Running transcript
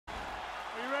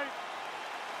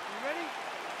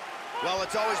Well,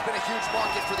 it's always been a huge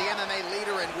market for the MMA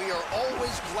leader, and we are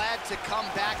always glad to come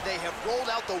back. They have rolled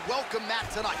out the welcome mat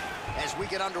tonight as we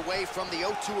get underway from the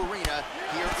O2 Arena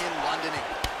here in London,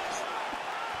 England.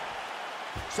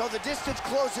 So the distance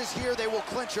closes here. They will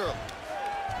clinch early.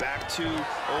 Back to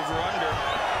over-under.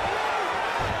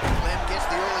 Lim gets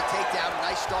the early takedown.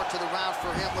 Nice start to the round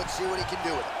for him. Let's see what he can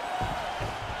do with it.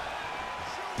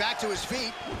 Back to his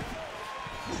feet.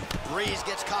 Breese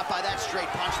gets caught by that straight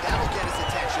punch. That'll get his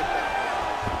attention.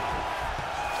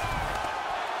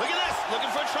 Look at this,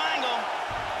 looking for a triangle.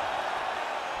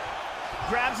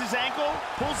 Grabs his ankle,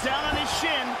 pulls down on his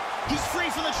shin. He's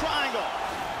free from the triangle.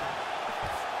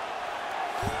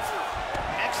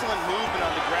 Excellent movement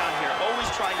on the ground here,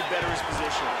 always trying to better his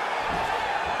position.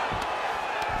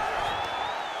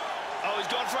 Oh, he's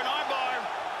going for an arm bar.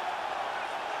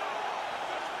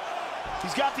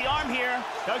 He's got the arm here.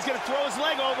 Now he's gonna throw his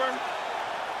leg over.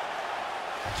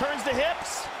 Turns the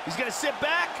hips. He's gonna sit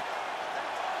back.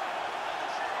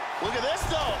 Look at this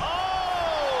though.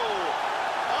 Oh,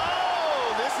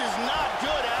 this is not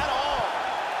good at all.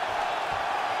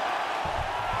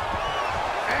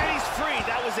 And he's free.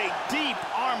 That was a deep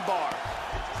arm bar.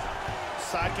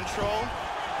 Side control.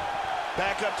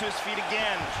 Back up to his feet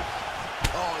again.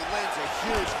 Oh, he lands a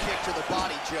huge kick to the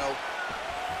body, Joe.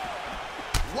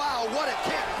 Wow, what a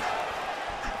kick!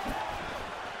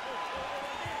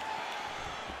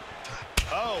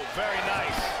 Oh, very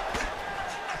nice.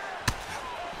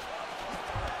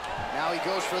 Now he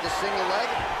goes for the single leg.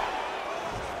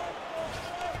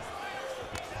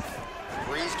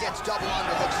 Breese gets double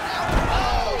underhooks now.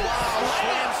 Oh, wow,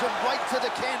 slams him right to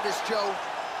the canvas, Joe.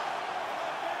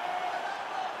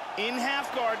 In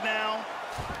half guard now.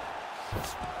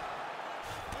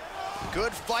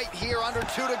 Good fight here, under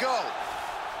 2 to go.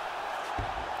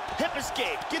 Hip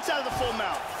escape, gets out of the full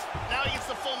mount. Now he gets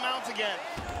the full mount again.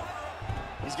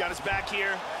 He's got his back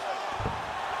here.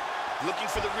 Looking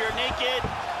for the rear naked.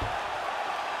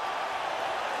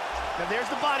 Now there's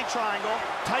the body triangle.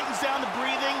 Tightens down the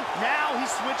breathing. Now he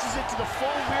switches it to the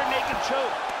full rear naked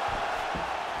choke.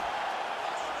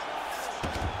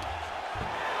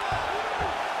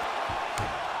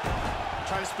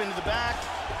 Trying to spin to the back.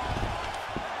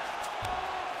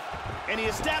 And he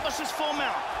establishes full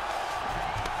mount.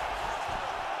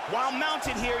 While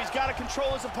mounted here, he's got to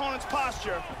control his opponent's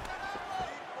posture.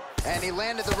 And he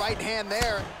landed the right hand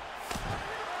there.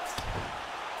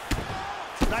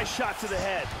 Nice shot to the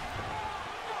head.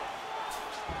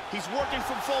 He's working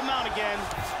from full mount again.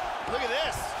 Look at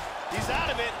this. He's out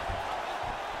of it.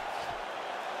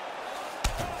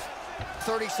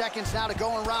 30 seconds now to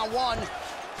go in round 1.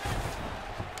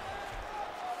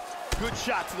 Good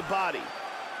shot to the body.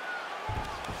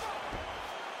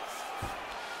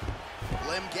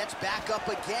 Lim gets back up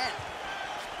again.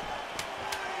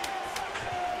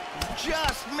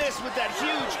 Just missed with that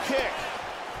huge kick.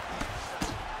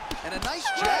 And a nice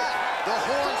jab. The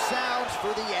horn sounds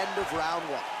for the end of round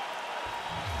 1.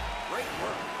 Great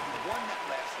work. You won that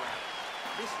last round.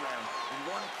 This round, you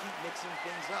want to keep mixing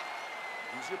things up.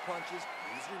 Use your punches,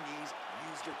 use your knees,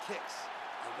 use your kicks.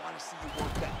 I want to see you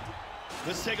work that.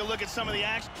 Let's take a look at some of the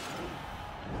action.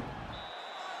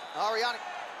 Ariane.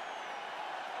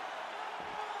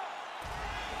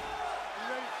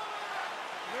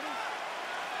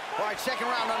 All right, second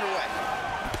round underway.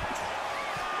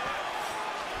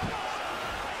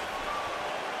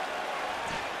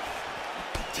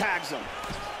 Tags him.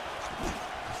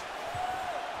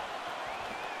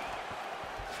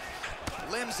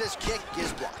 Lim's kick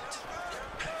is blocked.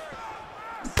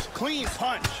 Clean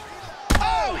punch.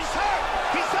 Oh, he's hurt!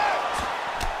 He's hurt!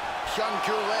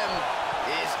 Shunku Lim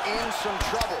is in some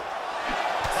trouble.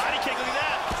 Body kick, look at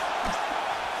that.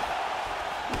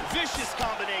 Vicious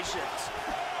combinations.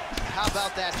 How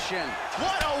about that shin?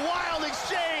 What a wild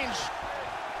exchange!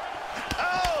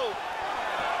 Oh!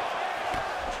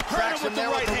 Hurt Cracks him with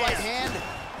the right hand.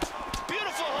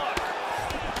 Beautiful hook.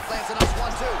 Lands a nice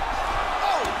 1-2.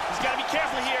 Oh! He's got to be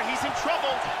careful here. He's in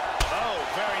trouble. Oh,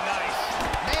 very nice.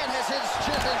 Man has his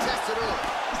chin been tested early.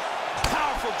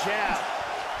 Powerful jab.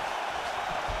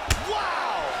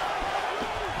 Wow!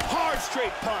 Hard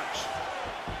straight punch.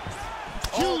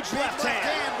 Huge big left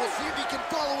hand. We'll see if he can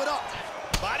follow it up.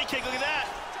 Body kick, look at that.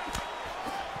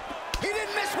 He didn't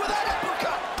miss with that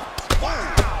uppercut.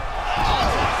 Wow!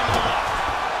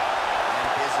 And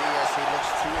busy as he looks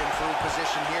to improve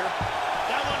position here.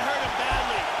 That one hurt him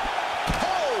badly.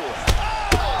 Oh!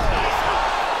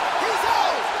 He's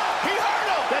out! He hurt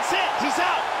him! That's it, he's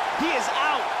out. He is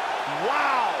out.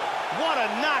 Wow, what a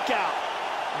knockout.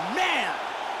 Man!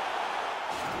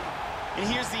 And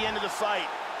here's the end of the fight.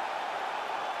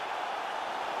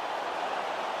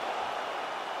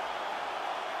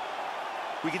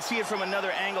 We can see it from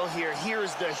another angle here. Here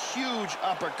is the huge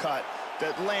uppercut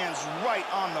that lands right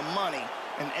on the money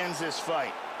and ends this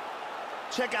fight.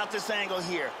 Check out this angle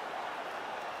here.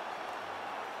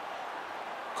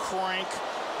 Crank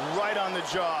right on the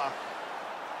jaw.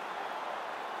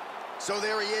 So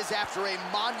there he is after a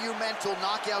monumental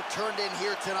knockout turned in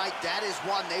here tonight. That is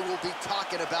one they will be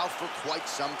talking about for quite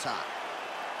some time.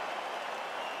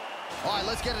 All right,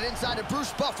 let's get it inside to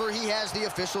Bruce Buffer. He has the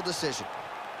official decision.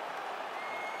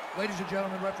 Ladies and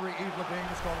gentlemen, referee Yves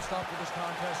Levine is going to stop for this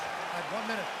contest at 1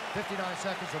 minute, 59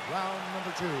 seconds of round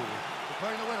number 2.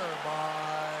 Declaring the winner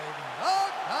by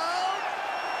knockout,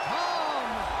 Tom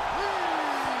Breese.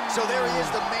 So there he is,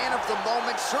 the man of the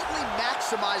moment. Certainly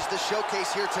maximized the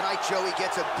showcase here tonight, Joe. He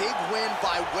gets a big win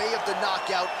by way of the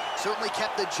knockout. Certainly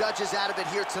kept the judges out of it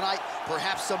here tonight.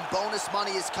 Perhaps some bonus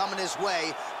money is coming his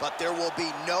way, but there will be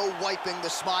no wiping the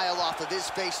smile off of his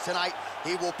face tonight.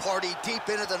 He will party deep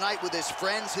into the night with his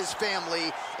friends, his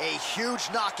family. A huge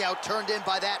knockout turned in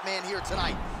by that man here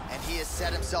tonight. And he has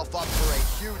set himself up for a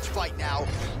huge fight now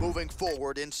moving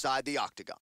forward inside the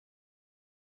octagon.